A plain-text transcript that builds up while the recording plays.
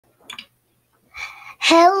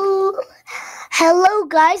Hello, hello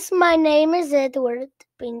guys. My name is Edward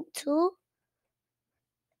Pinto,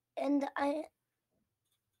 and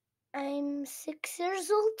I'm 6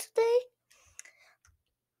 years old today.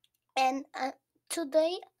 And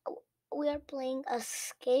today we are playing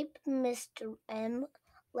Escape Mr. M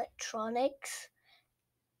Electronics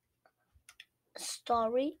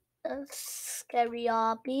Story Scary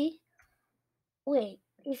Hobby. Wait,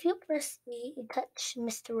 if you press E, you touch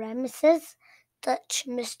Mr. M. It says touch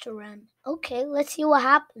Mr. M. Okay, let's see what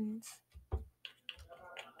happens.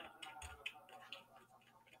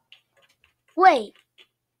 Wait.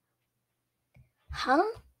 Huh?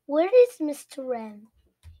 Where is Mr. M?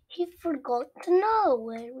 He forgot to know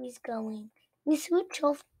where he's going. We switch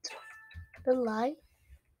off the light.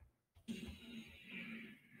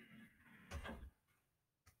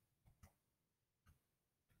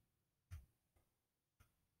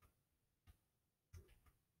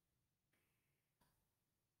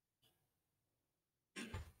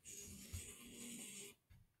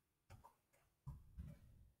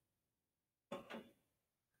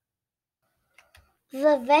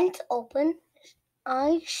 The vent open.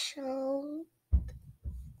 I shall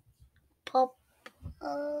probably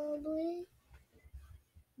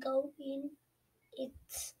go in.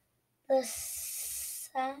 It's the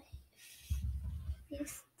safest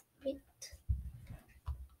bit.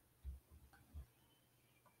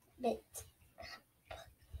 Wait.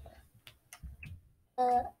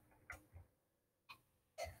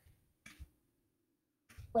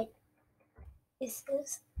 This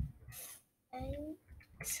is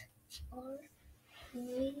thanks for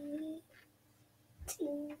visiting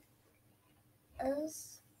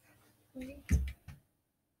us.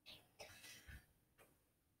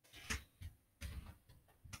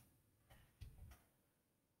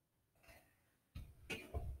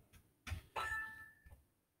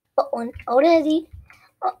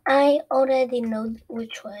 I already know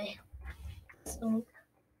which way. So,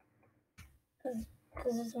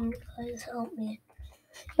 because some guys help me.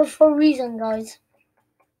 But for a reason, guys.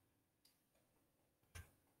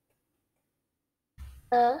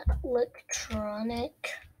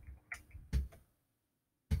 Electronic.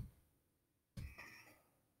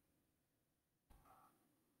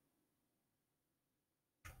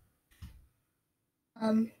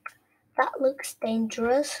 That looks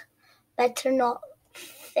dangerous. Better not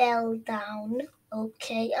fell down.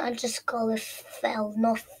 Okay, I just call it fell,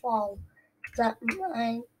 not fall. That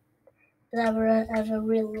I never have a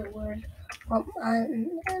real word.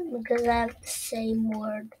 Because I have the same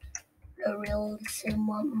word, the same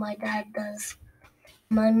one my dad does.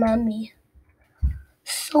 My mommy.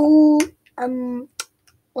 So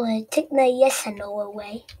well, take the yes and no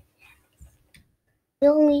away. We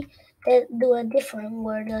only do a different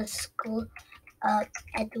word at school.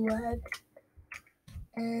 Edward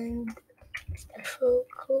and special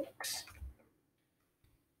cooks.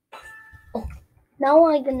 Oh, now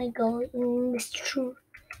I'm gonna go in Mr.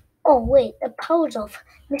 Oh wait, the power's off.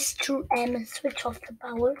 Mr. M, switch off the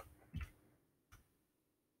power.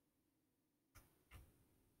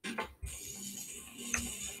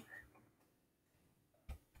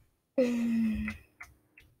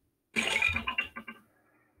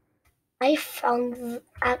 I found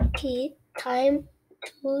a key. Time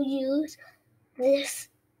to use this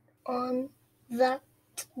on that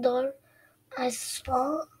door I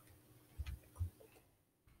saw.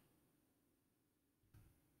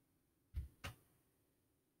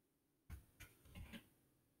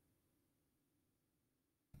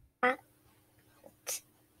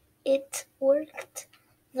 It worked.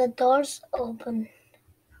 The doors open.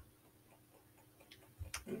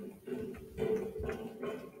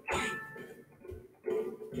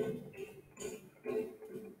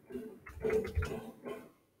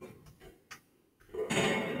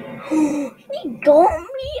 He got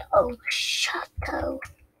me! Oh, shut up.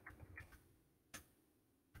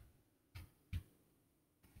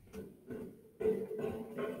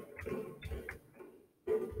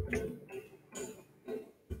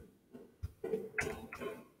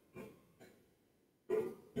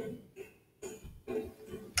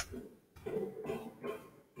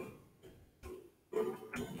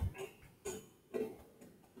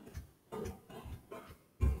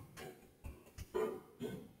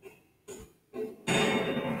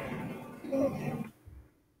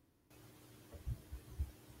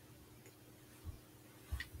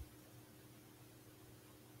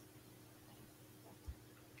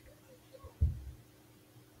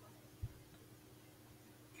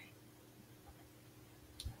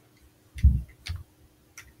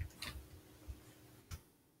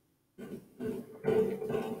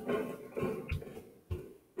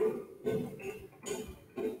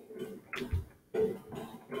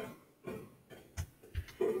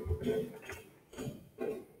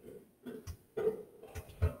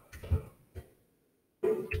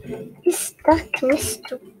 that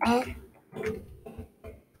Mr. N?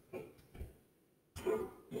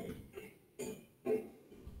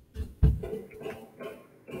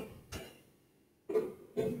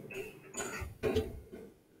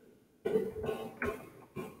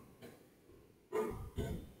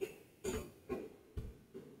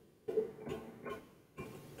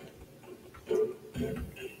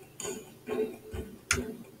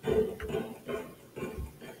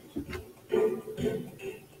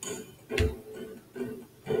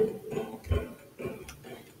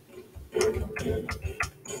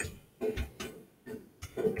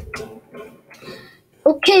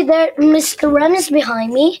 Okay, there, Mr. Ren is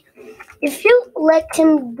behind me. If you let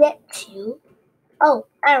him get you... Oh,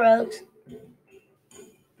 arrows.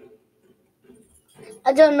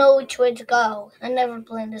 I don't know which way to go. I never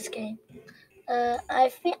played this game.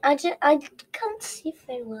 I think I can't see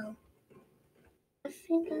very well. I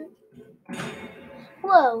think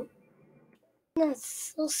whoa,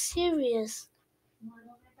 that's so serious.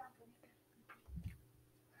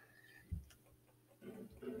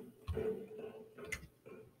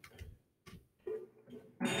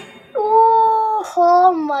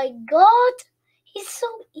 Oh my god! He's so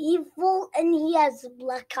evil and he has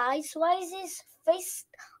black eyes. Why is his face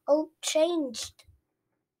all changed?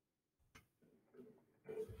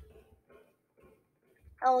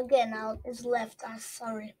 Oh, again, now it's left. I'm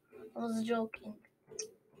sorry. I was joking.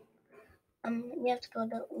 You have to go to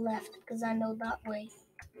the left because I know that way.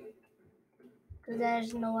 Because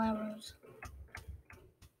there's no arrows.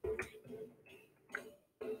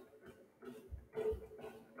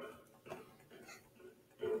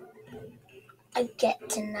 I get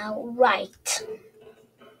to now. Right.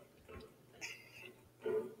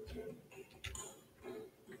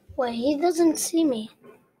 Wait, he doesn't see me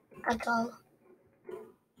at all.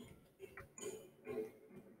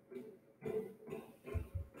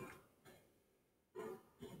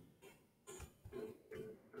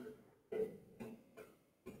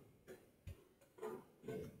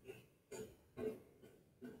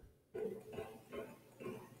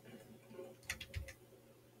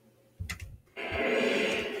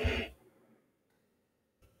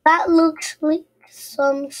 That looks like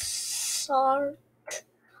some sort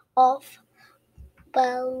of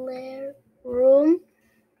ballet room.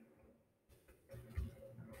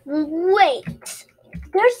 Wait,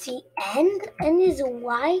 there's the end and it's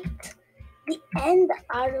white. The end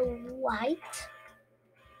are white.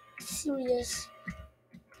 Serious.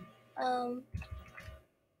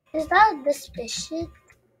 Is that the species?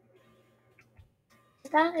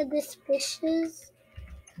 Is that a species?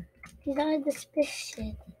 Is that a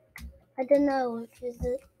species? I don't know if it's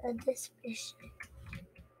a species.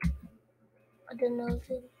 I don't know if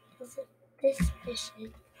it is this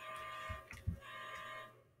species.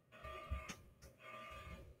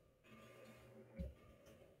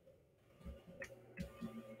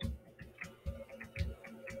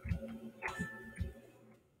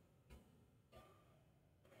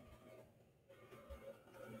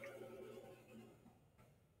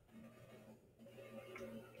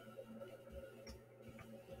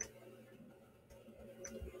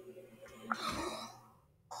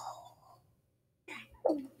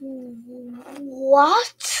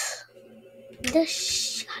 What? The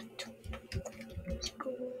shadow.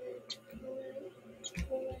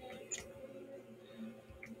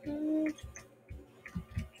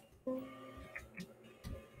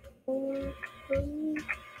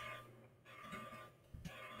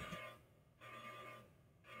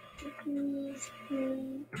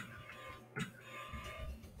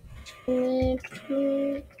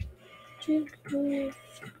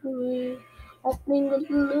 I've been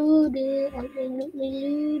deluded. I've been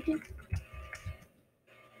deluded.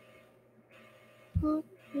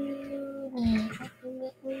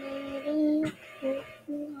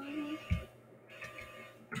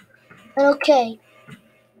 Okay,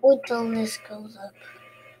 wait till this goes up.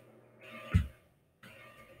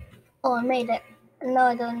 Oh, I made it. No,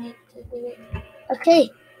 I don't need to do it.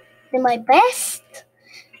 Okay, did my best.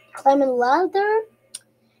 Climbing ladder.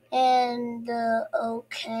 And,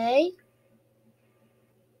 okay.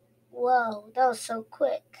 Whoa, that was so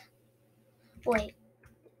quick. Wait,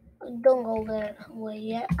 don't go there. Wait,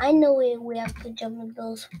 yeah. I know we have to jump on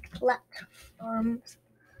those platforms.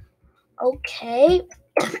 Okay.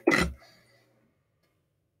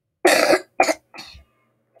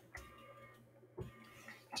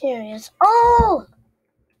 Serious. Oh!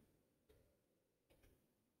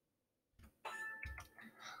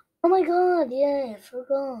 Oh my god, yeah, I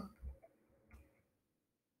forgot.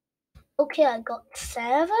 Okay, I got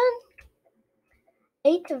 7.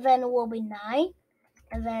 8, then will be 9,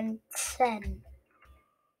 and then 10.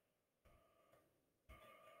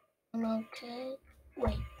 Okay.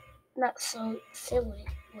 Wait, not so silly.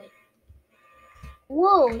 Wait.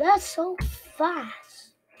 Whoa, that's so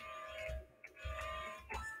fast.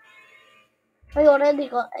 I already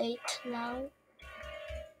got 8 now.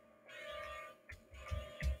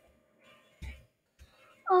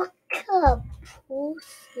 A cup pulls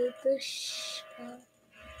to the shore.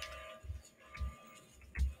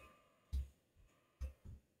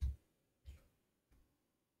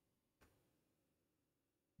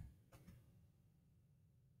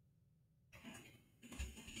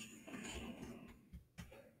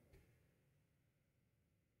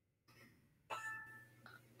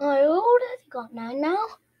 I already got 9 now.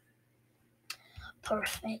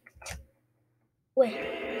 Perfect. Wait.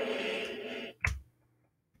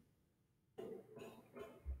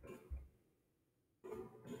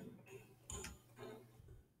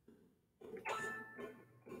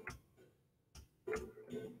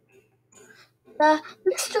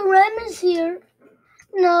 Mr. Rem is here.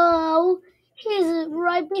 No, he's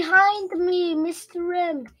right behind me, Mr.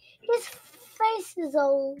 Rem. His face is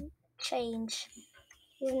all changed.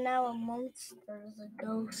 He's now a monster, a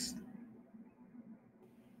ghost.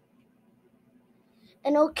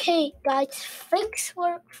 And okay, guys, thanks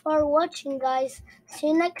for watching, guys. See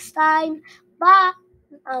you next time. Bye.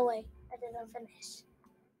 Oh wait, I didn't finish.